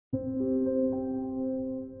I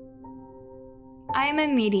am a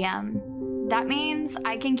medium. That means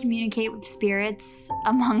I can communicate with spirits,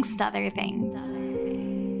 amongst other things.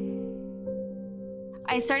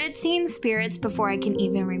 I started seeing spirits before I can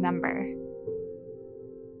even remember.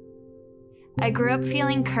 I grew up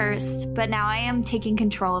feeling cursed, but now I am taking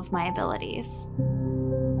control of my abilities.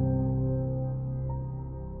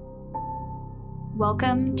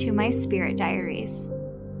 Welcome to my spirit diaries.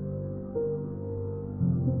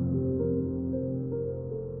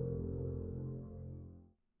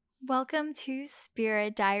 Welcome to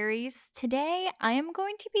Spirit Diaries. Today, I am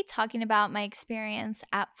going to be talking about my experience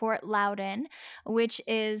at Fort Loudoun, which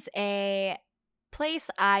is a place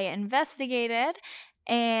I investigated,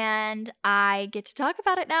 and I get to talk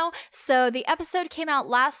about it now. So the episode came out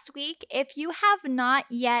last week. If you have not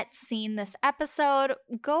yet seen this episode,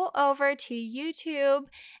 go over to YouTube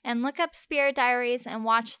and look up Spirit Diaries and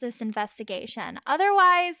watch this investigation.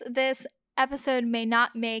 Otherwise, this episode may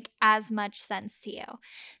not make as much sense to you.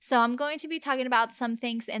 So I'm going to be talking about some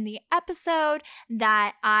things in the episode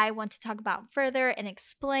that I want to talk about further and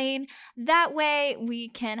explain. That way we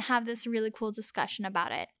can have this really cool discussion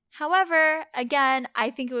about it. However, again,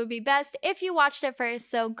 I think it would be best if you watched it first,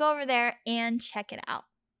 so go over there and check it out.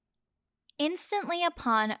 Instantly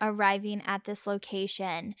upon arriving at this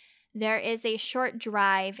location, there is a short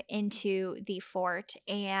drive into the fort,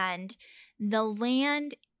 and the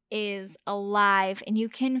land is alive and you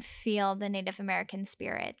can feel the Native American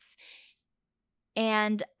spirits.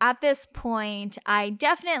 And at this point, I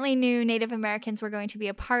definitely knew Native Americans were going to be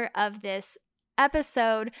a part of this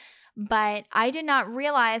episode, but I did not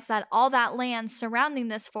realize that all that land surrounding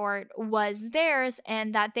this fort was theirs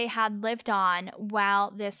and that they had lived on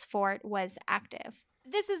while this fort was active.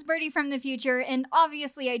 This is Birdie from the future, and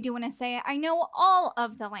obviously I do want to say I know all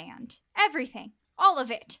of the land. Everything. All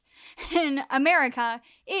of it. And America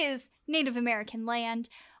is Native American land.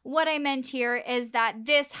 What I meant here is that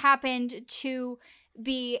this happened to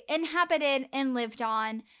be inhabited and lived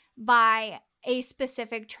on by a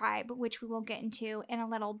specific tribe, which we will get into in a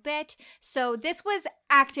little bit. So this was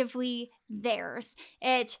actively theirs.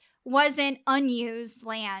 It wasn't unused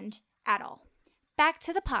land at all. Back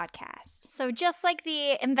to the podcast. So just like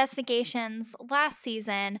the investigations last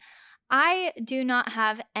season, I do not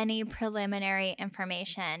have any preliminary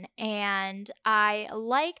information, and I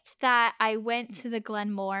liked that I went to the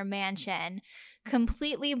Glenmore mansion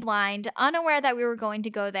completely blind, unaware that we were going to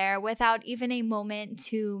go there, without even a moment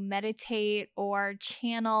to meditate or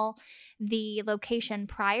channel the location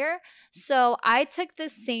prior. So I took the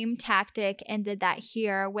same tactic and did that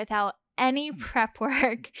here without any prep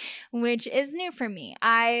work, which is new for me.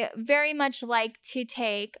 I very much like to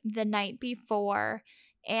take the night before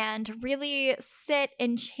and really sit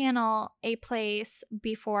and channel a place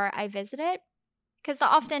before I visit it, because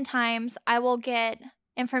oftentimes I will get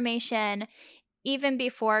information even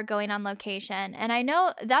before going on location. And I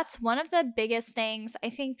know that's one of the biggest things I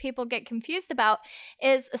think people get confused about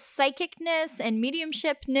is psychicness and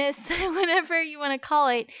mediumshipness, whatever you want to call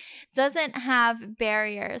it, doesn't have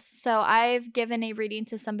barriers. So I've given a reading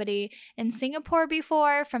to somebody in Singapore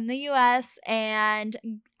before from the US and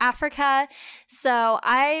Africa. So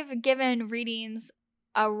I've given readings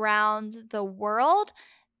around the world,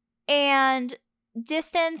 and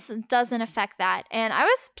distance doesn't affect that. And I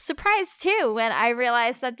was surprised too when I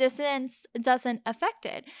realized that distance doesn't affect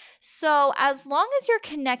it. So as long as you're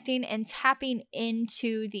connecting and tapping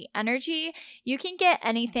into the energy, you can get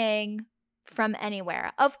anything from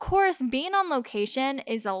anywhere. Of course, being on location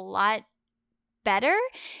is a lot better,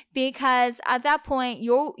 because at that point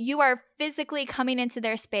you are physically coming into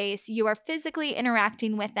their space, you are physically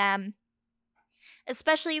interacting with them,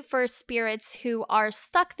 especially for spirits who are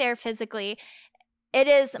stuck there physically. It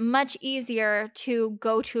is much easier to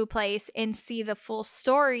go to a place and see the full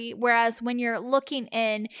story, whereas when you're looking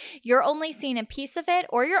in, you're only seeing a piece of it,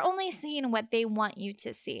 or you're only seeing what they want you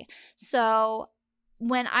to see. So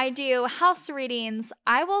when I do house readings,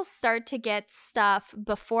 I will start to get stuff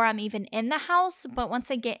before I'm even in the house, but once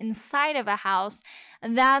I get inside of a house,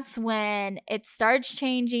 that's when it starts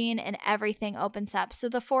changing and everything opens up. So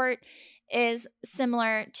the fort is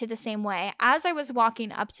similar to the same way. As I was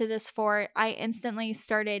walking up to this fort, I instantly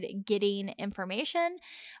started getting information,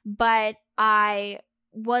 but I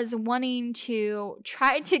was wanting to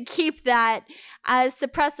try to keep that as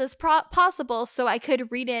suppressed as possible so I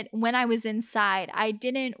could read it when I was inside. I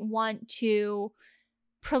didn't want to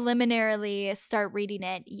preliminarily start reading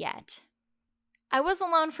it yet. I was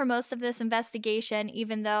alone for most of this investigation,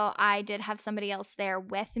 even though I did have somebody else there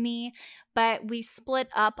with me, but we split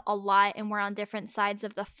up a lot and we're on different sides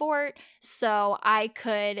of the fort, so I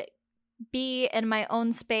could be in my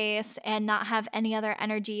own space and not have any other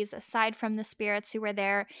energies aside from the spirits who were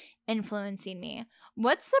there influencing me.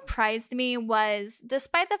 What surprised me was,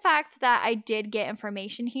 despite the fact that I did get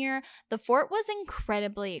information here, the fort was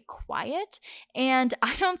incredibly quiet, and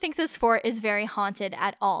I don't think this fort is very haunted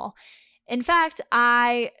at all. In fact,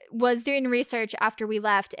 I was doing research after we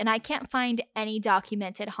left, and I can't find any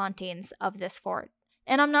documented hauntings of this fort.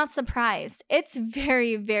 And I'm not surprised. It's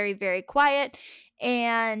very, very, very quiet,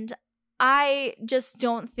 and I just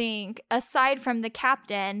don't think, aside from the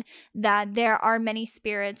captain, that there are many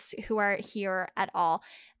spirits who are here at all.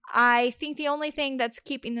 I think the only thing that's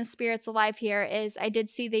keeping the spirits alive here is I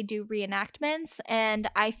did see they do reenactments,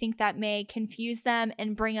 and I think that may confuse them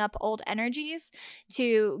and bring up old energies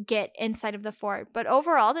to get inside of the fort. But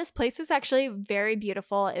overall, this place was actually very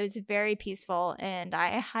beautiful. It was very peaceful, and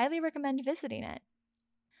I highly recommend visiting it.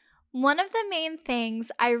 One of the main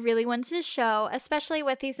things I really wanted to show, especially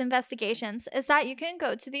with these investigations, is that you can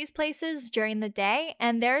go to these places during the day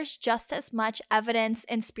and there's just as much evidence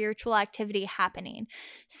and spiritual activity happening.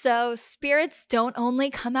 So spirits don't only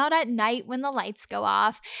come out at night when the lights go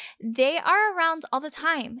off, they are around all the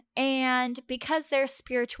time. And because they're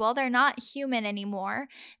spiritual, they're not human anymore.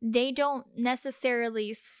 They don't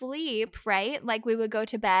necessarily sleep, right? Like we would go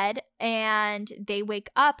to bed and they wake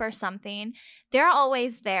up or something. They're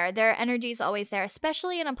always there. Their energy is always there,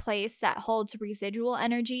 especially in a place that holds residual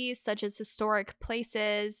energies, such as historic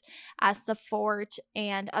places, as the fort,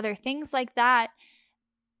 and other things like that.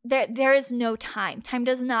 There is no time. Time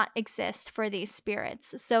does not exist for these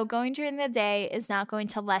spirits. So going during the day is not going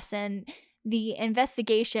to lessen the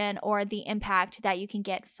investigation or the impact that you can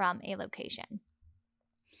get from a location.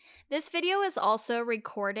 This video is also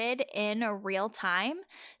recorded in real time.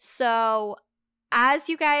 So as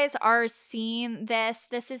you guys are seeing this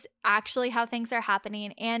is actually how things are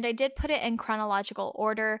happening, and I did put it in chronological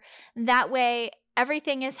order. That way,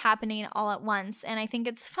 everything is happening all at once, and I think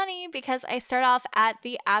it's funny because I start off at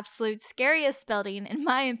the absolute scariest building, in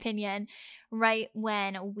my opinion, right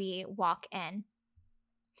when we walk in.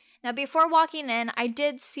 Now, before walking in, I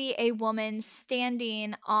did see a woman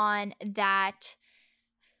standing on that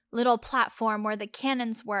little platform where the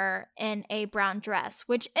cannons were in a brown dress,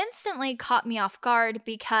 which instantly caught me off guard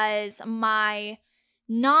because my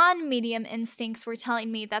non-medium instincts were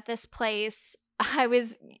telling me that this place, I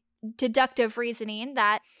was deductive reasoning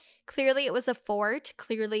that clearly it was a fort,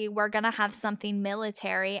 clearly we're gonna have something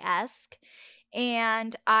military-esque,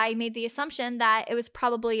 and I made the assumption that it was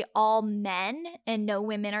probably all men and no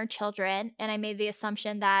women or children, and I made the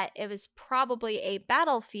assumption that it was probably a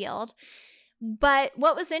battlefield. But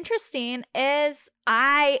what was interesting is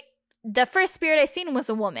the first spirit I seen was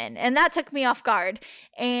a woman, and that took me off guard.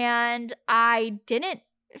 And I didn't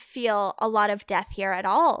feel a lot of death here at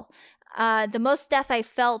all. The most death I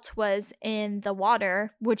felt was in the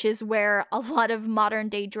water, which is where a lot of modern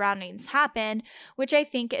day drownings happen, which I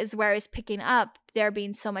think is where I was picking up there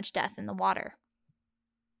being so much death in the water.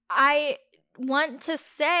 I want to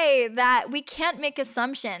say that we can't make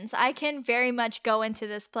assumptions. I can very much go into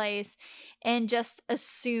this place and just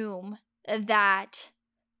assume that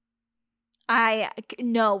I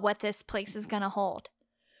know what this place is going to hold.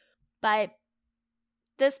 But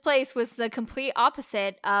this place was the complete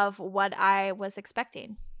opposite of what I was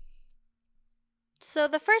expecting. So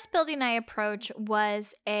the first building I approached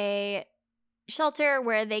was a shelter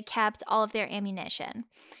where they kept all of their ammunition.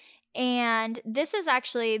 And this is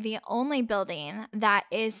actually the only building that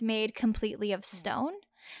is made completely of stone,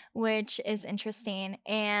 which is interesting.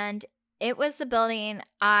 And it was the building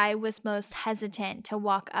I was most hesitant to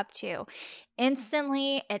walk up to.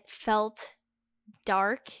 Instantly, it felt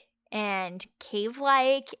dark and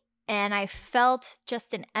cave-like, and I felt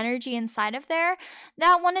just an energy inside of there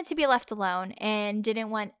that wanted to be left alone and didn't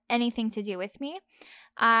want anything to do with me.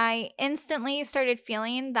 I instantly started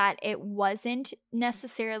feeling that it wasn't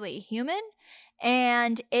necessarily human,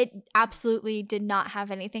 and it absolutely did not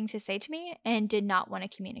have anything to say to me and did not want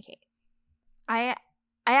to communicate. I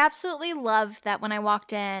absolutely loved that when I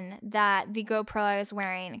walked in that the GoPro I was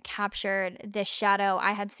wearing captured this shadow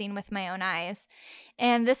I had seen with my own eyes.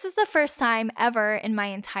 And this is the first time ever in my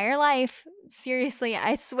entire life, seriously,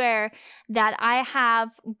 I swear, that I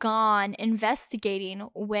have gone investigating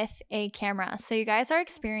with a camera. So you guys are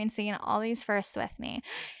experiencing all these firsts with me.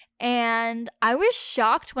 And I was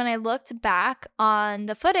shocked when I looked back on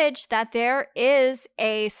the footage that there is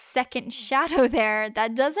a second shadow there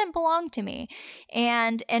that doesn't belong to me.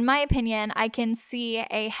 And in my opinion, I can see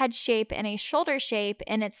a head shape and a shoulder shape,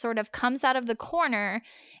 and it sort of comes out of the corner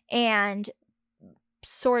and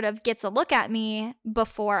sort of gets a look at me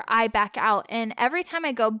before I back out. And every time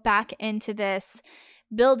I go back into this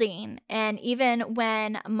building. And even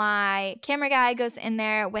when my camera guy goes in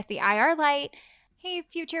there with the IR light, hey,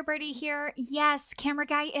 future birdie here. Yes, camera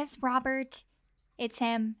guy is Robert. It's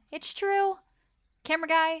him. It's true. Camera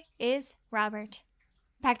guy is Robert.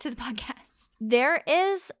 Back to the podcast. there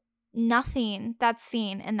is nothing that's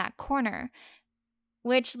seen in that corner,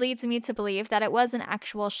 which leads me to believe that it was an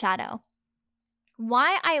actual shadow.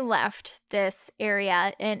 Why I left this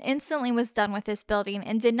area and instantly was done with this building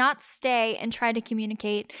and did not stay and try to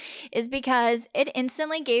communicate is because it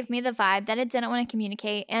instantly gave me the vibe that it didn't want to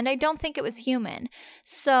communicate, and I don't think it was human.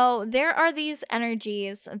 So there are these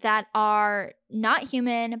energies that are not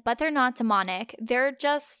human, but they're not demonic. They're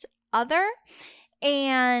just other.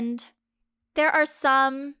 And there are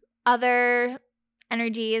some other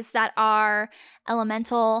energies that are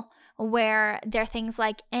elemental, where they're things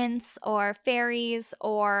like ints or fairies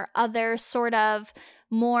or other sort of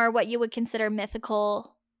more what you would consider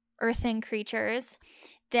mythical earthen creatures.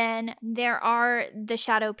 Then there are the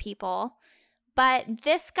shadow people. But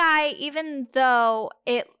this guy, even though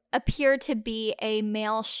it appeared to be a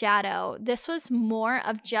male shadow, this was more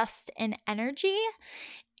of just an energy,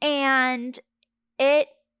 and it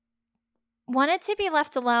wanted to be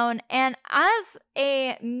left alone. And as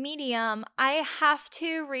a medium, I have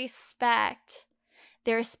to respect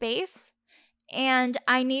their space, and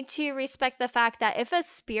I need to respect the fact that if a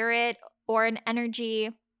spirit or an energy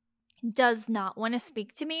does not want to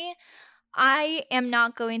speak to me, I am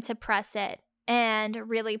not going to press it and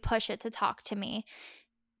really push it to talk to me.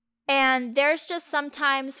 And there's just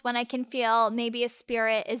sometimes when I can feel maybe a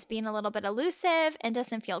spirit is being a little bit elusive and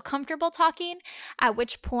doesn't feel comfortable talking, at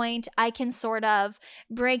which point I can sort of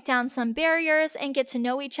break down some barriers and get to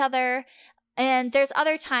know each other. And there's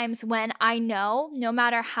other times when I know no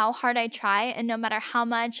matter how hard I try and no matter how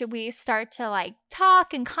much we start to like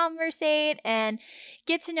talk and conversate and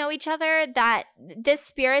get to know each other, that this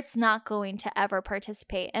spirit's not going to ever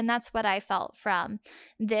participate. And that's what I felt from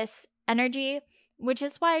this energy, which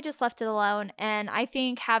is why I just left it alone. And I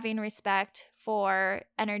think having respect for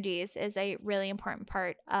energies is a really important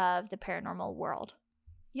part of the paranormal world.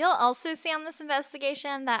 You'll also see on this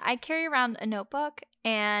investigation that I carry around a notebook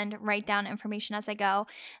and write down information as I go.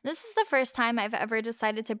 This is the first time I've ever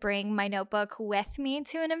decided to bring my notebook with me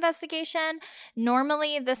to an investigation.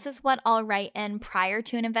 Normally, this is what I'll write in prior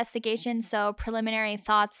to an investigation, so preliminary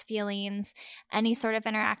thoughts, feelings, any sort of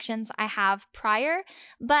interactions I have prior,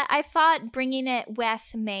 but I thought bringing it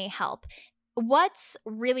with may help. What's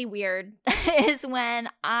really weird is when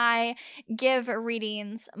I give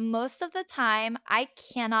readings, most of the time I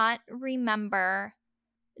cannot remember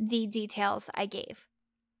the details I gave.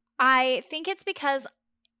 I think it's because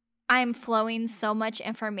I'm flowing so much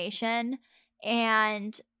information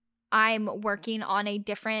and I'm working on a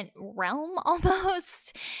different realm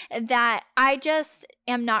almost, that I just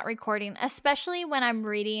am not recording, especially when I'm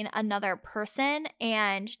reading another person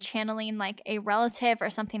and channeling like a relative or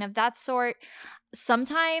something of that sort.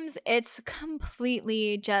 Sometimes it's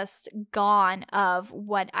completely just gone of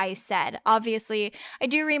what I said. Obviously, I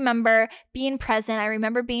do remember being present. I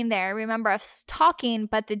remember being there. I remember us talking,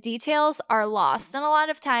 but the details are lost. And a lot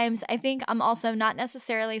of times, I think I'm also not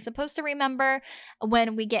necessarily supposed to remember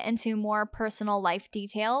when we get into more personal life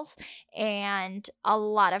details. And a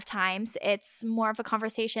lot of times, it's more of a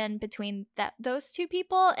conversation between those two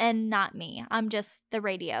people and not me. I'm just the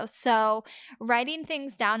radio. So writing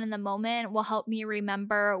things down in the moment will help me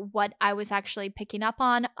remember what I was actually picking up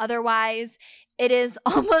on. Otherwise, it is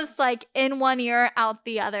almost like in one ear, out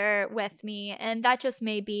the other with me. And that just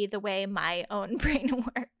may be the way my own brain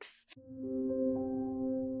works.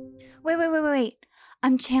 Wait.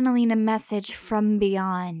 I'm channeling a message from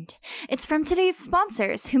beyond. It's from today's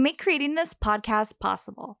sponsors who make creating this podcast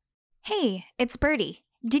possible. Hey, it's Birdie.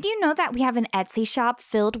 Did you know that we have an Etsy shop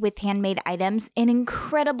filled with handmade items and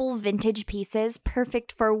incredible vintage pieces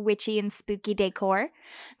perfect for witchy and spooky decor?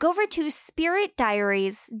 Go over to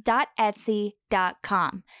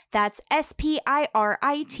spiritdiaries.etsy.com. That's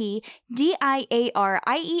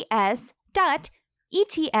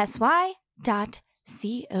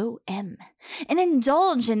spiritdiaries.etsy.com. And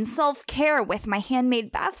indulge in self-care with my handmade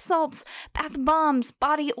bath salts, bath bombs,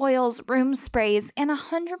 body oils, room sprays, and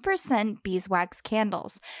 100% beeswax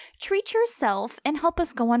candles. Treat yourself and help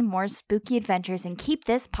us go on more spooky adventures and keep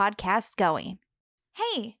this podcast going.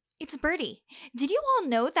 Hey, It's Birdie. Did you all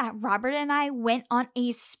know that Robert and I went on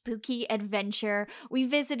a spooky adventure? We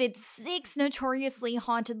visited 6 notoriously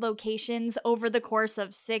haunted locations over the course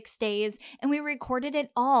of 6 days, and we recorded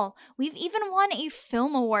it all. We've even won a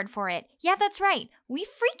film award for it. Yeah, that's right. We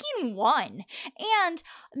freaking won. And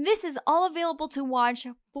this is all available to watch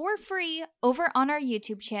for free over on our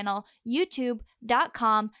YouTube channel,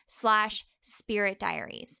 youtube.com/Spirit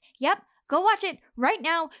Diaries. Yep. Go watch it right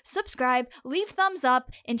now, subscribe, leave thumbs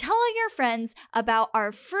up, and tell all your friends about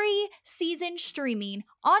our free season streaming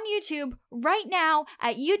on YouTube right now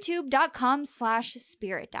at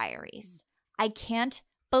youtube.com/Spirit Diaries. I can't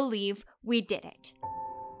believe we did it.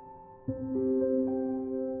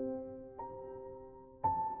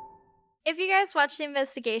 If you guys watch the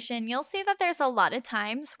investigation, you'll see that there's a lot of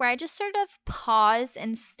times where I just sort of pause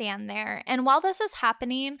and stand there. And while this is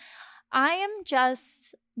happening, I am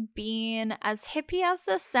just being, as hippie as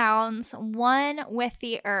this sounds, one with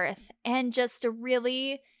the earth and just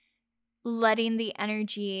really letting the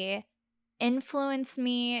energy influence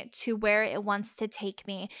me to where it wants to take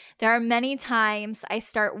me. There are many times I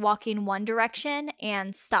start walking one direction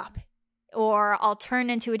and stop, or I'll turn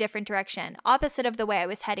into a different direction, opposite of the way I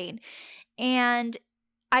was heading. And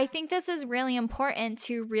I think this is really important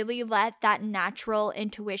to really let that natural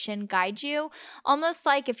intuition guide you. Almost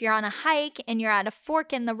like if you're on a hike and you're at a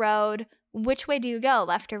fork in the road, which way do you go,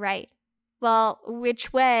 left or right? Well,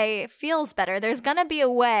 which way feels better? There's going to be a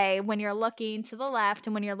way when you're looking to the left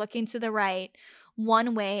and when you're looking to the right,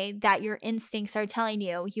 one way that your instincts are telling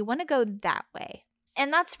you, you want to go that way.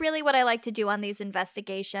 And that's really what I like to do on these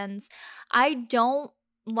investigations. I don't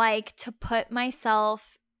like to put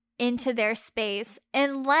myself into their space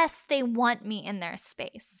unless they want me in their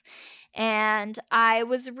space. And I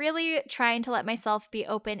was really trying to let myself be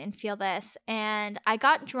open and feel this. And I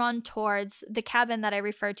got drawn towards the cabin that I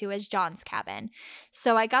refer to as John's cabin.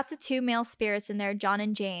 So I got the 2 male spirits in there, John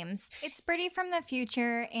and James. It's Birdie from the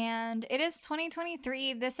future, and it is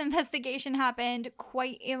 2023. This investigation happened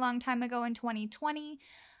quite a long time ago in 2020.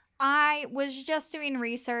 I was just doing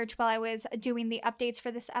research while I was doing the updates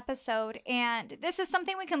for this episode, and this is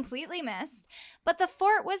something we completely missed. But the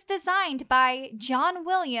fort was designed by John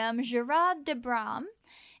William Gerard de Bram,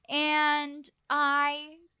 and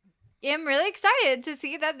I am really excited to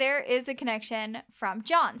see that there is a connection from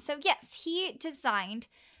John. So yes, he designed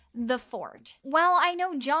the fort. Well, I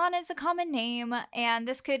know John is a common name, and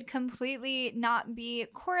this could completely not be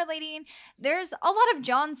correlating. There's a lot of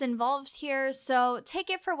Johns involved here, so take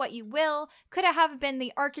it for what you will. Could it have been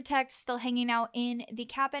the architect still hanging out in the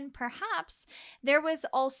cabin? Perhaps. There was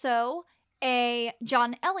also a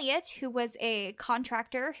John Elliot, who was a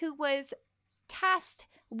contractor who was tasked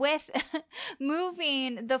with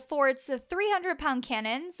moving the fort's 300-pound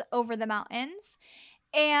cannons over the mountains.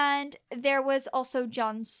 And there was also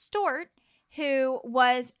John Stort, who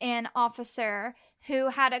was an officer who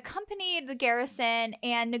had accompanied the garrison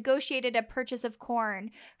and negotiated a purchase of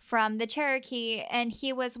corn from the Cherokee, and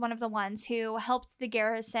he was one of the ones who helped the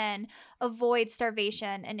garrison avoid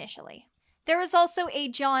starvation initially. There was also a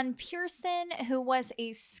John Pearson, who was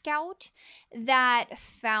a scout that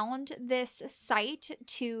found this site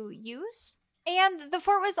to use. And the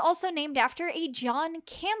fort was also named after a John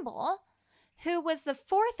Campbell, who was the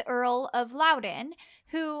 4th Earl of Loudoun,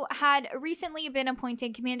 who had recently been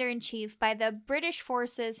appointed Commander-in-Chief by the British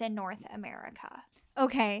forces in North America.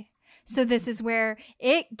 Okay, so this is where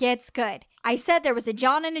it gets good. I said there was a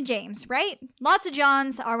John and a James, right? Lots of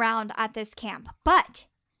Johns around at this camp. But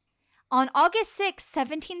on August 6,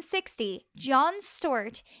 1760, John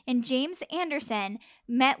Stort and James Anderson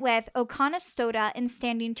met with Oconostota in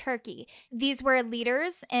Standing Turkey. These were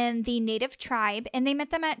leaders in the native tribe, and they met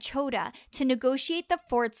them at Chota to negotiate the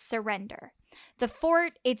fort's surrender. The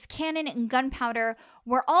fort, its cannon, and gunpowder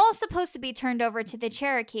were all supposed to be turned over to the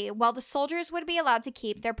Cherokee, while the soldiers would be allowed to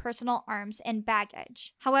keep their personal arms and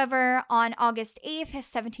baggage. However, on August 8th,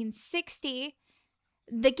 1760,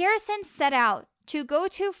 the garrison set out to go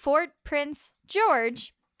to Fort Prince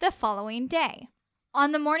George the following day.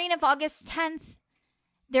 On the morning of August 10th,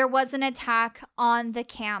 there was an attack on the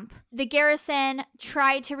camp. The garrison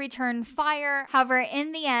tried to return fire. However,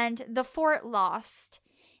 in the end, the fort lost,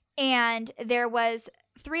 and there was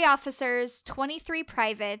 3 officers, 23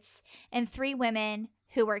 privates, and 3 women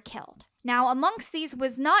who were killed. Now, amongst these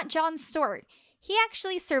was not John Stort. He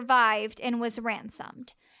actually survived and was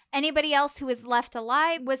ransomed. Anybody else who was left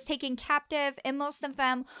alive was taken captive, and most of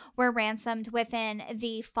them were ransomed within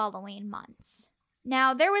the following months.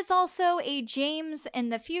 Now, there was also a James in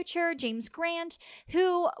the future, James Grant,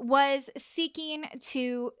 who was seeking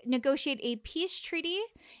to negotiate a peace treaty,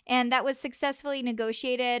 and that was successfully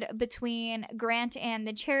negotiated between Grant and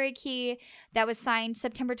the Cherokee. That was signed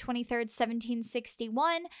September 23rd,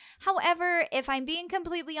 1761. However, if I'm being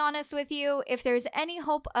completely honest with you, if there's any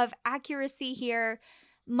hope of accuracy here,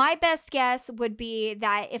 my best guess would be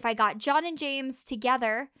that if I got John and James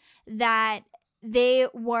together, that they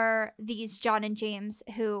were these John and James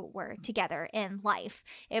who were together in life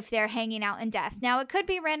if they're hanging out in death. Now, it could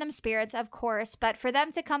be random spirits, of course, but for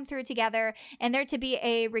them to come through together and there to be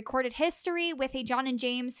a recorded history with a John and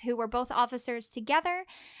James who were both officers together,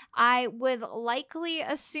 I would likely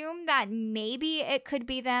assume that maybe it could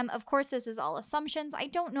be them. Of course, this is all assumptions. I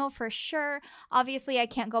don't know for sure. Obviously, I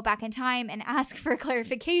can't go back in time and ask for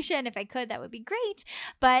clarification. If I could, that would be great,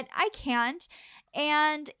 but I can't.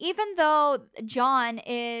 And even though John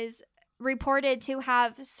is reported to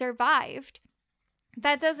have survived,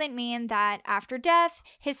 that doesn't mean that after death,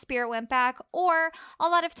 his spirit went back, or a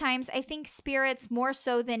lot of times I think spirits, more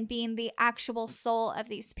so than being the actual soul of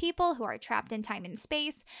these people who are trapped in time and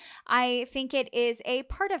space, I think it is a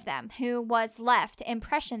part of them who was left,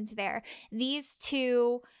 impressions there. These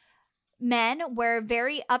two men were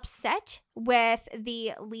very upset with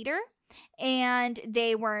the leader, and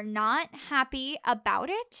they were not happy about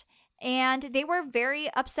it. And they were very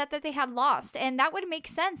upset that they had lost. And that would make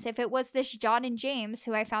sense if it was this John and James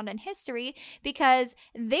who I found in history, because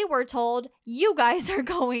they were told, you guys are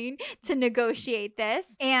going to negotiate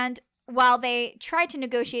this. And while they tried to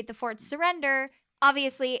negotiate the fort's surrender,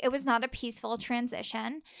 obviously it was not a peaceful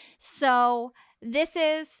transition. So this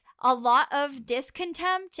is a lot of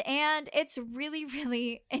discontent, and it's really,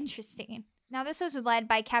 really interesting. Now, this was led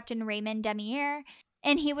by Captain Raymond Demier,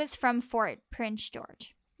 and he was from Fort Prince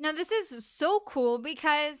George. Now, this is so cool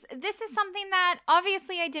because this is something that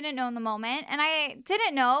obviously I didn't know in the moment, and I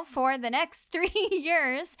didn't know for the next 3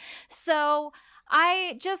 years. So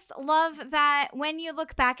I just love that when you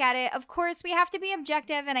look back at it, of course, we have to be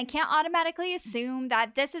objective, and I can't automatically assume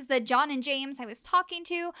that this is the John and James I was talking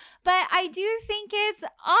to, but I do think it's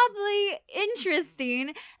oddly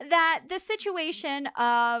interesting that the situation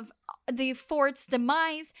of the fort's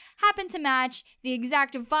demise happened to match the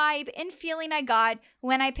exact vibe and feeling I got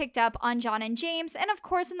when I picked up on John and James. And of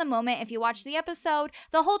course, in the moment, if you watch the episode,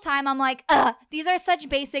 the whole time I'm like, these are such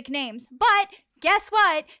basic names. But guess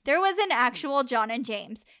what? There was an actual John and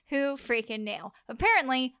James. Who freaking knew?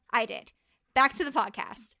 Apparently, I did. Back to the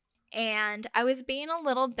podcast. And I was being a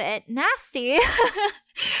little bit nasty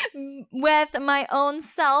with my own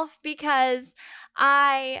self because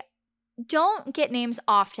I don't get names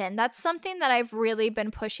often. That's something that I've really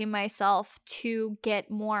been pushing myself to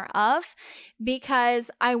get more of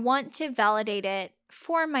because I want to validate it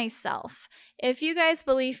for myself. If you guys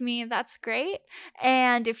believe me, that's great.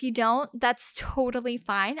 And if you don't, that's totally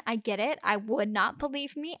fine. I get it. I would not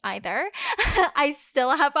believe me either. I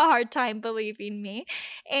still have a hard time believing me.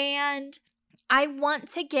 And I want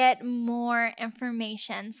to get more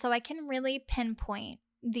information so I can really pinpoint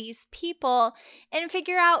these people and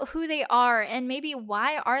figure out who they are and maybe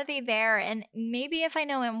why are they there, and maybe if I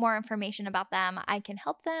know more information about them, I can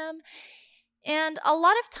help them. And a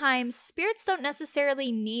lot of times, spirits don't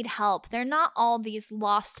necessarily need help. They're not all these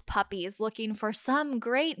lost puppies looking for some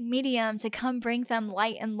great medium to come bring them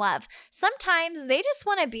light and love. Sometimes they just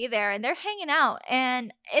want to be there and they're hanging out,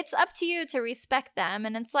 and it's up to you to respect them.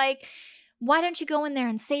 And it's like, why don't you go in there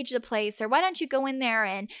and sage the place? Or why don't you go in there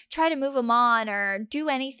and try to move them on or do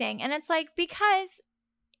anything? And it's like, because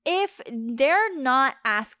if they're not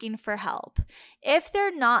asking for help, if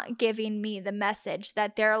they're not giving me the message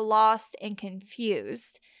that they're lost and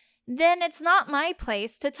confused, then it's not my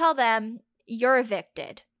place to tell them you're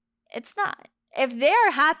evicted. It's not. If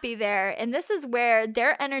they're happy there and this is where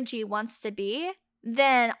their energy wants to be,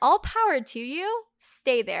 then all power to you.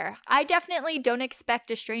 Stay there. I definitely don't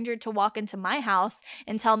expect a stranger to walk into my house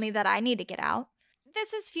and tell me that I need to get out.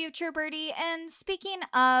 This is Future Birdie, and speaking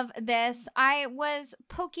of this, I was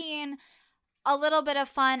poking a little bit of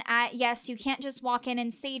fun at, yes, you can't just walk in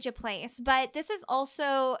and sage a place, but this is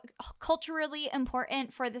also culturally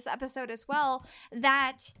important for this episode as well,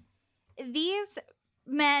 that these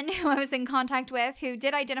men who I was in contact with who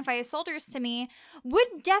did identify as soldiers to me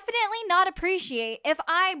would definitely not appreciate if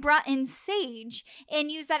I brought in sage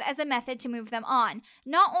and used that as a method to move them on.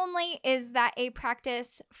 Not only is that a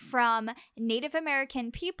practice from Native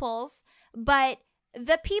American peoples, but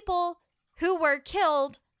the people who were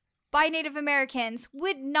killed by Native Americans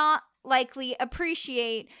would not likely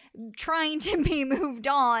appreciate trying to be moved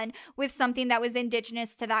on with something that was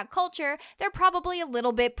indigenous to that culture. They're probably a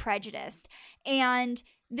little bit prejudiced. And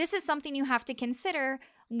this is something you have to consider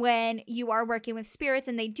when you are working with spirits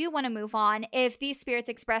and they do want to move on. If these spirits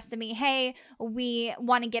express to me, hey, we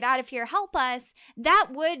want to get out of here, help us, that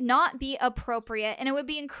would not be appropriate. And it would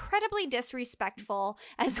be incredibly disrespectful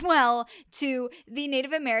as well to the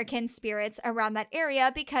Native American spirits around that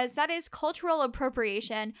area, because that is cultural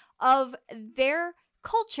appropriation of their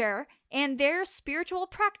culture and their spiritual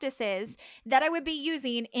practices that I would be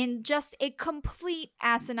using in just a complete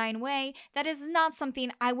asinine way. That is not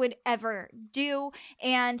something I would ever do.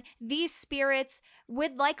 And these spirits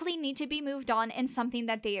would likely need to be moved on in something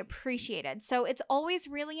that they appreciated. So it's always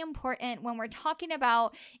really important when we're talking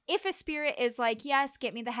about if a spirit is like, yes,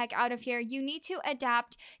 get me the heck out of here, you need to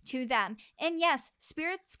adapt to them. And yes,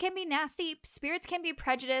 spirits can be nasty, spirits can be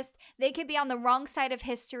prejudiced, they could be on the wrong side of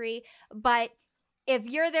history, but if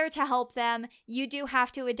you're there to help them, you do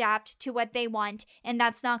have to adapt to what they want. And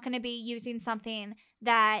that's not going to be using something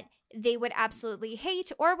that they would absolutely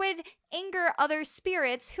hate or would anger other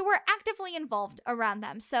spirits who were actively involved around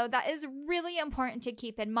them. So that is really important to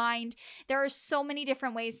keep in mind. There are so many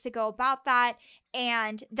different ways to go about that,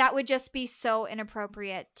 and that would just be so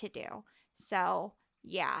inappropriate to do. So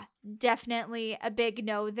yeah, definitely a big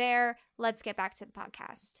no there. Let's get back to the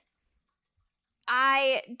podcast.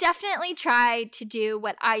 I definitely try to do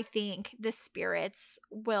what I think the spirits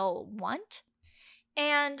will want.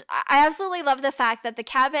 And I absolutely love the fact that the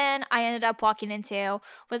cabin I ended up walking into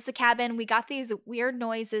was the cabin we got these weird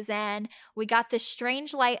noises in. We got the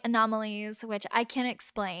strange light anomalies, which I can't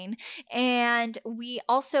explain. And we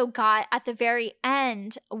also got at the very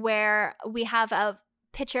end where we have a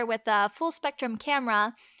picture with a full spectrum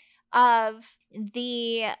camera of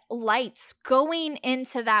the lights going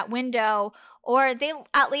into that window, or they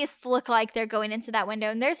at least look like they're going into that window.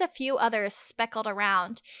 And there's a few others speckled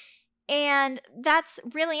around. And that's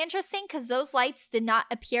really interesting because those lights did not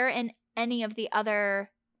appear in any of the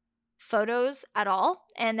other photos at all.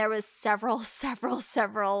 And there was several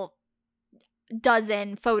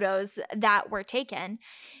dozen photos that were taken.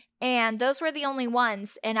 And those were the only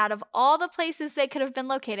ones. And out of all the places they could have been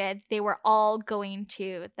located, they were all going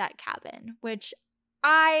to that cabin, which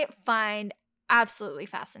I find absolutely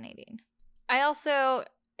fascinating. I also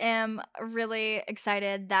am really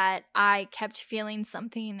excited that I kept feeling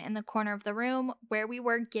something in the corner of the room where we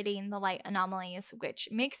were getting the light anomalies, which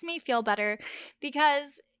makes me feel better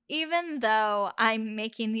because even though I'm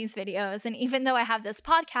making these videos and even though I have this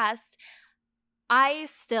podcast, I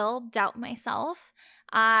still doubt myself.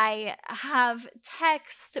 I have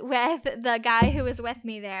text with the guy who was with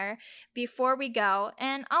me there before we go,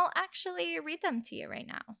 and I'll actually read them to you right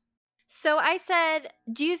now. So I said,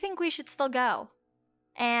 "Do you think we should still go?"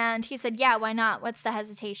 And he said, "Yeah, why not? What's the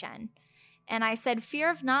hesitation?" And I said, "Fear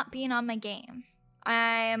of not being on my game.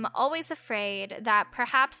 I'm always afraid that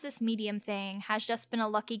perhaps this medium thing has just been a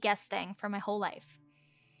lucky guess thing for my whole life."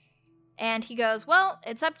 And he goes, "Well,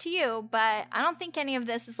 it's up to you, but I don't think any of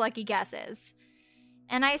this is lucky guesses."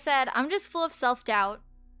 And I said, "I'm just full of self-doubt,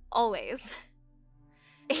 always."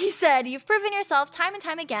 He said, "You've proven yourself time and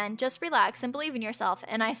time again. Just relax and believe in yourself."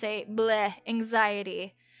 And I say, "Bleh,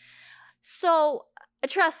 anxiety." So,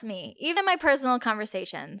 trust me, even in my personal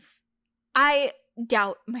conversations, I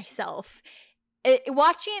doubt myself.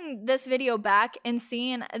 Watching this video back and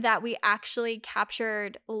seeing that we actually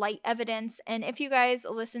captured light evidence, and if you guys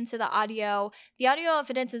listen to the audio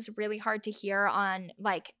evidence is really hard to hear on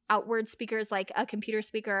like outward speakers like a computer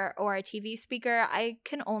speaker or a TV speaker. I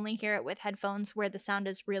can only hear it with headphones where the sound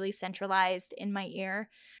is really centralized in my ear.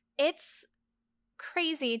 It's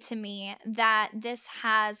crazy to me that this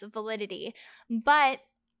has validity, but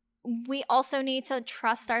we also need to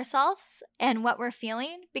trust ourselves and what we're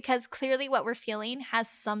feeling, because clearly what we're feeling has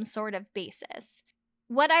some sort of basis.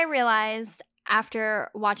 What I realized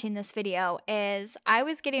after watching this video is I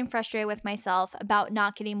was getting frustrated with myself about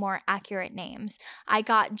not getting more accurate names. I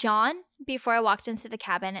got John before I walked into the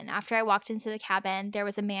cabin, and after I walked into the cabin, there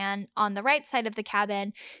was a man on the right side of the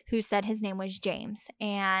cabin who said his name was James,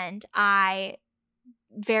 and I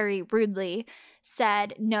very rudely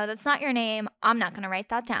said, "No, that's not your name. I'm not going to write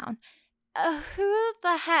that down." Who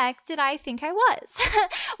the heck did I think I was?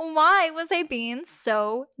 Why was I being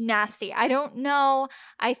so nasty? I don't know.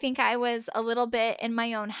 I think I was a little bit in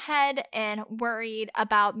my own head and worried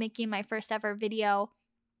about making my first ever video,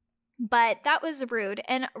 but that was rude.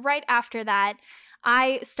 And right after that,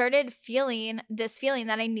 I started feeling this feeling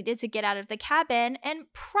that I needed to get out of the cabin, and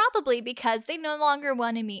probably because they no longer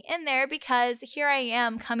wanted me in there, because here I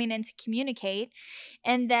am coming in to communicate.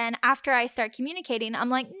 And then after I start communicating, I'm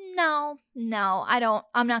like, no,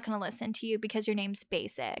 I'm not going to listen to you because your name's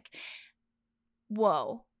Basic.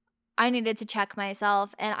 Whoa. I needed to check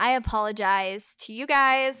myself, and I apologize to you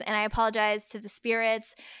guys, and I apologize to the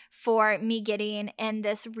spirits for me getting in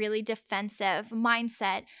this really defensive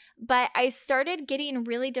mindset. But I started getting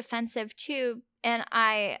really defensive too, and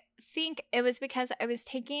I think it was because I was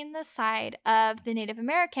taking the side of the Native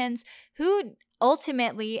Americans who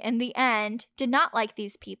ultimately, in the end, did not like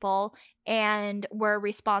these people and were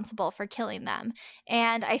responsible for killing them.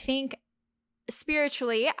 And I think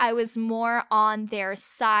spiritually, I was more on their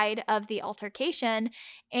side of the altercation,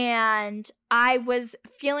 and I was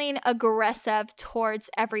feeling aggressive towards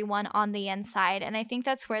everyone on the inside. And I think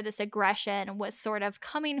that's where this aggression was sort of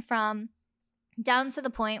coming from, down to the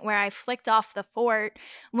point where I flicked off the fort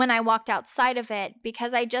when I walked outside of it,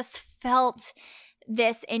 because I just felt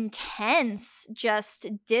this intense just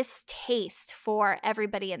distaste for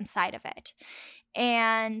everybody inside of it.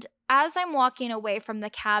 And as I'm walking away from the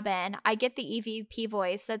cabin, I get the EVP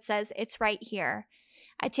voice that says, "It's right here."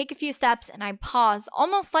 I take a few steps and I pause,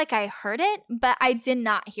 almost like I heard it, but I did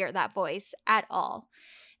not hear that voice at all.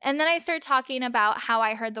 And then I start talking about how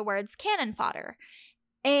I heard the words cannon fodder.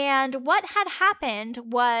 And what had happened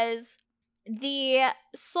was the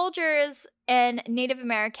soldiers and Native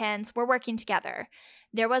Americans were working together.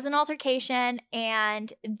 There was an altercation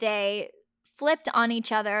and they flipped on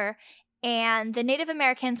each other, and the Native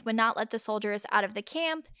Americans would not let the soldiers out of the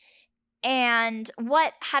camp. And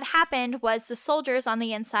what had happened was the soldiers on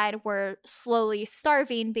the inside were slowly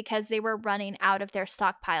starving because they were running out of their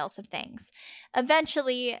stockpiles of things.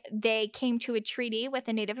 Eventually, they came to a treaty with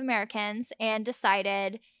the Native Americans and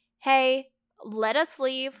decided, hey, let us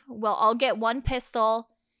leave. We'll all get one pistol.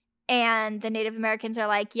 And the Native Americans are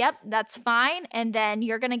like, yep, that's fine. And then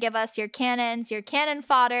you're going to give us your cannons, your cannon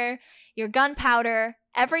fodder, your gunpowder,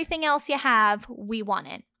 everything else you have, we want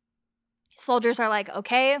it. Soldiers are like,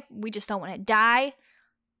 okay, we just don't want to die.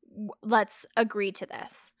 Let's agree to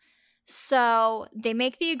this. So they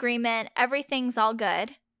make the agreement. Everything's all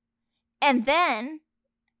good. And then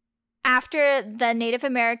after the Native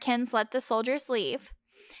Americans let the soldiers leave,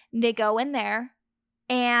 they go in there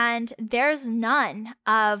and there's none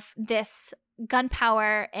of this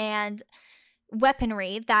gunpowder and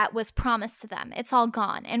weaponry that was promised to them. It's all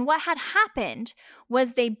gone. And what had happened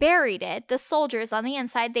was they buried it. The soldiers on the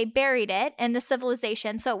inside, they buried it in the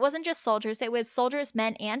civilization. So it wasn't just soldiers, it was soldiers,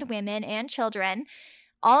 men and women and children,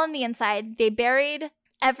 all on the inside. They buried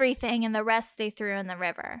everything and the rest they threw in the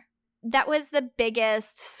river. That was the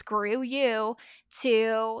biggest screw you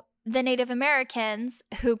to the Native Americans,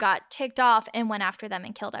 who got ticked off and went after them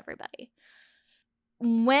and killed everybody.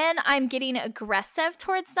 When I'm getting aggressive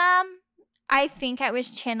towards them, I think I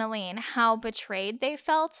was channeling how betrayed they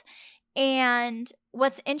felt. And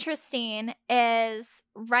what's interesting is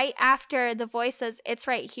right after the voice says, "It's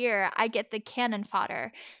right here," I get the cannon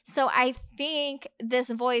fodder. So I think this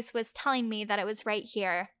voice was telling me that it was right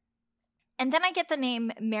here. And then I get the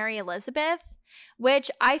name Mary Elizabeth,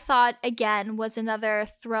 which I thought, again, was another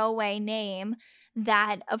throwaway name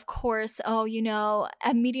that, of course,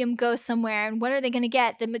 a medium goes somewhere, and what are they going to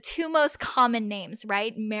get? The two most common names,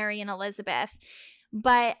 right? Mary and Elizabeth.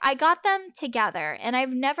 But I got them together, and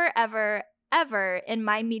I've never, ever in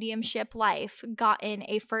my mediumship life gotten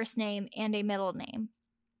a first name and a middle name.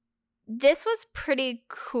 This was pretty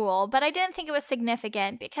cool, but I didn't think it was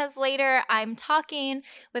significant because later I'm talking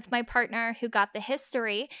with my partner who got the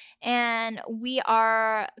history, and we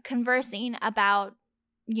are conversing about,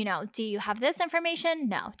 do you have this information?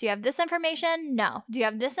 No. Do you have this information? No. Do you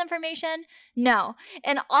have this information? No.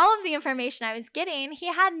 And all of the information I was getting, he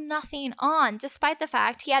had nothing on, despite the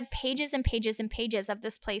fact he had pages and pages and pages of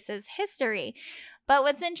this place's history. But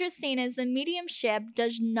what's interesting is the mediumship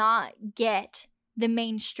does not get the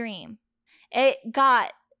mainstream. It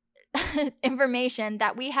got information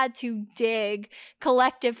that we had to dig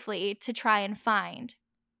collectively to try and find.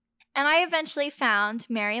 And I eventually found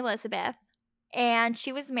Mary Elizabeth, and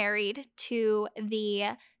she was married to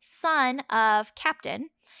the son of Captain.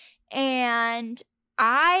 And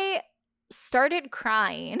I started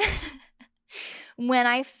crying when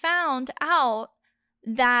I found out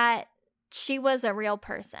that she was a real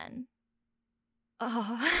person.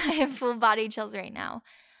 Oh, I have full body chills right now.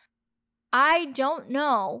 I don't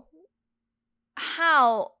know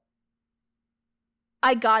how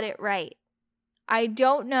I got it right. I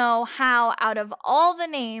don't know how, out of all the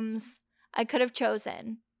names I could have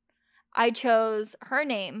chosen, I chose her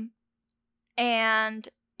name. And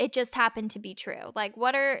it just happened to be true? Like,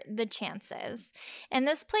 what are the chances? And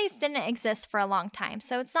this place didn't exist for a long time.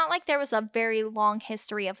 So it's not like there was a very long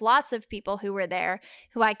history of lots of people who were there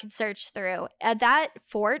who I could search through. That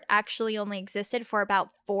fort actually only existed for about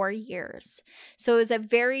 4 years. So it was a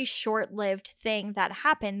very short lived thing that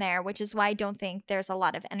happened there, which is why I don't think there's a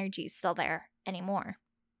lot of energy still there anymore.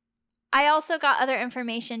 I also got other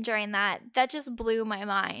information during that just blew my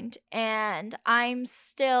mind. And I'm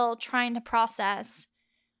still trying to process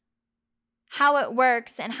how it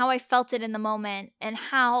works and how I felt it in the moment and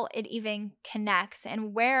how it even connects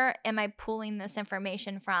and where am I pulling this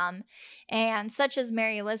information from. And such as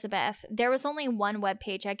Mary Elizabeth, there was only one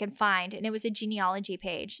webpage I could find, and it was a genealogy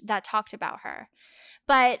page that talked about her.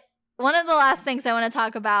 But one of the last things I want to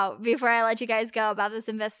talk about before I let you guys go about this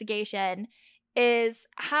investigation is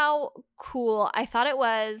how cool I thought it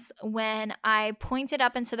was when I pointed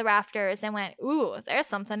up into the rafters and went, ooh, there's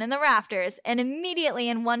something in the rafters. And immediately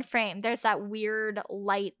in one frame, there's that weird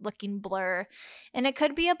light looking blur. And it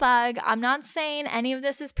could be a bug. I'm not saying any of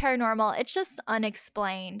this is paranormal. It's just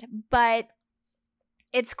unexplained. But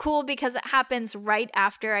it's cool because it happens right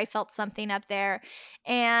after I felt something up there.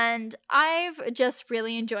 And I've just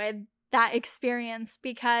really enjoyed that experience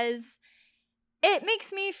because it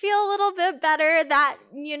makes me feel a little bit better that,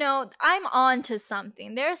 I'm on to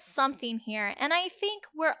something. There's something here. And I think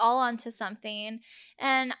we're all onto something.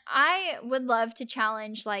 And I would love to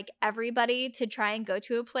challenge everybody to try and go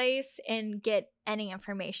to a place and get any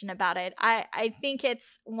information about it. I think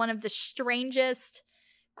it's one of the strangest,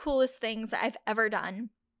 coolest things I've ever done.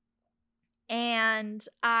 And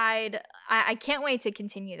I can't wait to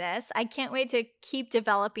continue this. I can't wait to keep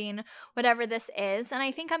developing whatever this is. And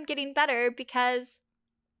I think I'm getting better because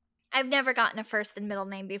I've never gotten a first and middle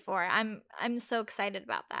name before. I'm so excited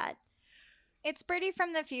about that. It's Birdie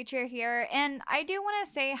from the future here, and I do want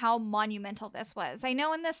to say how monumental this was. I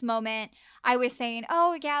know in this moment I was saying,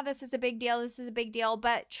 oh yeah, this is a big deal,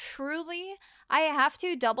 but truly I have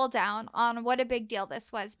to double down on what a big deal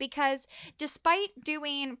this was, because despite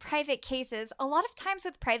doing private cases, a lot of times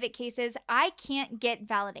with private cases, I can't get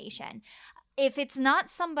validation. If it's not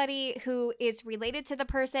somebody who is related to the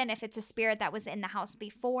person, if it's a spirit that was in the house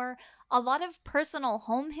before, a lot of personal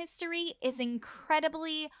home history is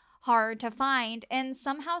incredibly hard to find, and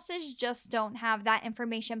some houses just don't have that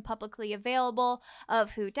information publicly available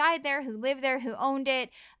of who died there, who lived there, who owned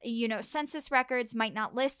it. Census records might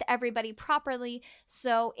not list everybody properly,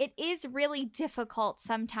 so it is really difficult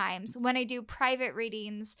sometimes when I do private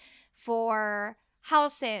readings for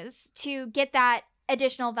houses to get that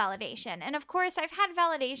additional validation. And of course, I've had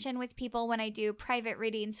validation with people when I do private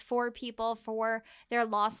readings for people for their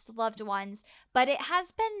lost loved ones, but it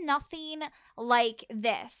has been nothing like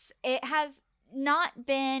this. It has not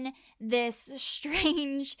been this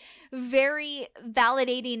strange, very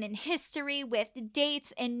validating in history with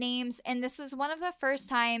dates and names. And this was one of the first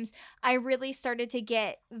times I really started to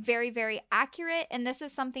get very, very accurate. And this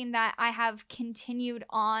is something that I have continued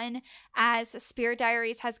on as Spirit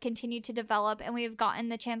Diaries has continued to develop and we've gotten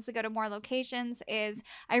the chance to go to more locations. Is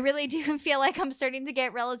I really do feel like I'm starting to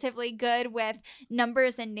get relatively good with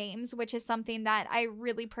numbers and names, which is something that I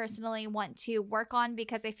really personally want to work on,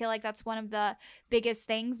 because I feel like that's one of the biggest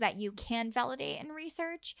things that you can validate in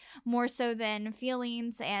research, more so than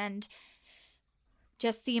feelings and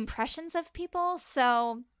just the impressions of people.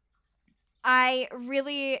 So I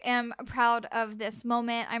really am proud of this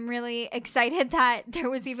moment. I'm really excited that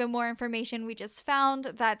there was even more information we just found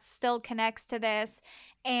that still connects to this.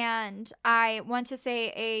 And I want to say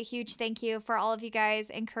a huge thank you for all of you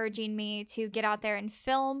guys encouraging me to get out there and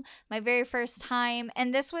film my very first time.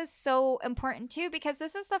 And this was so important too, because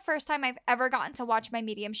this is the first time I've ever gotten to watch my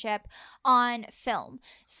mediumship on film.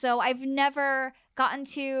 So I've never gotten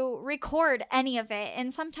to record any of it.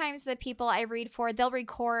 And sometimes the people I read for, they'll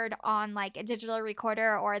record on like a digital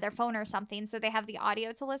recorder or their phone or something, so they have the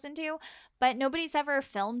audio to listen to. But nobody's ever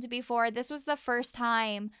filmed before. This was the first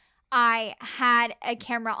time I had a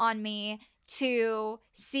camera on me to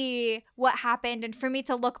see what happened and for me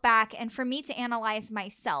to look back and for me to analyze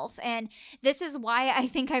myself. And this is why I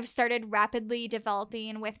think I've started rapidly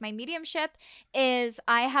developing with my mediumship, is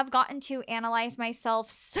I have gotten to analyze myself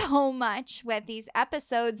so much with these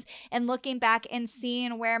episodes and looking back and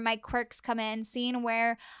seeing where my quirks come in, seeing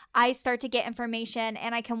where I start to get information,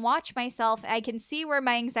 and I can watch myself. I can see where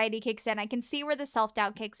my anxiety kicks in. I can see where the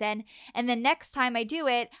self-doubt kicks in. And the next time I do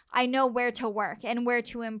it, I know where to work and where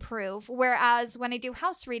to improve. Whereas when I do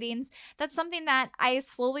house readings, that's something that I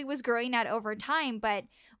slowly was growing at over time. But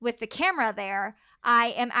with the camera there, I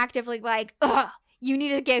am actively like, ugh, you need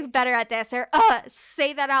to get better at this, or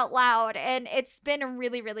say that out loud. And it's been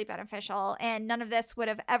really, really beneficial. And none of this would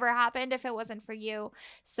have ever happened if it wasn't for you.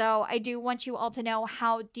 So I do want you all to know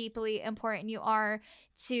how deeply important you are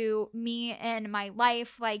to me and my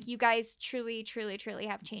life. Like, you guys truly, truly, truly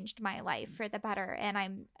have changed my life for the better. And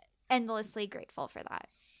I'm endlessly grateful for that.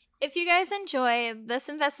 If you guys enjoy this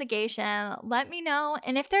investigation, let me know.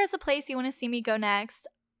 And if there's a place you want to see me go next,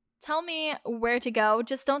 tell me where to go.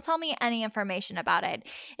 Just don't tell me any information about it.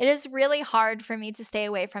 It is really hard for me to stay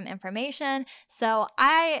away from information. So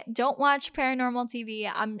I don't watch paranormal TV.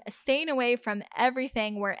 I'm staying away from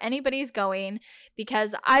everything where anybody's going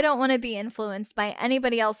because I don't want to be influenced by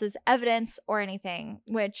anybody else's evidence or anything,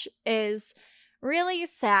 which is really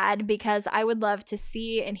sad because I would love to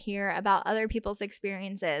see and hear about other people's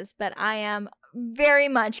experiences, but I am very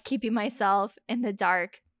much keeping myself in the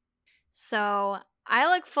dark. So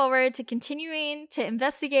I look forward to continuing to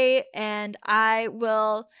investigate, and I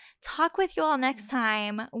will talk with you all next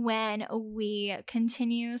time when we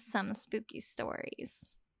continue some spooky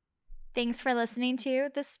stories. Thanks for listening to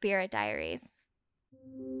The Spirit Diaries.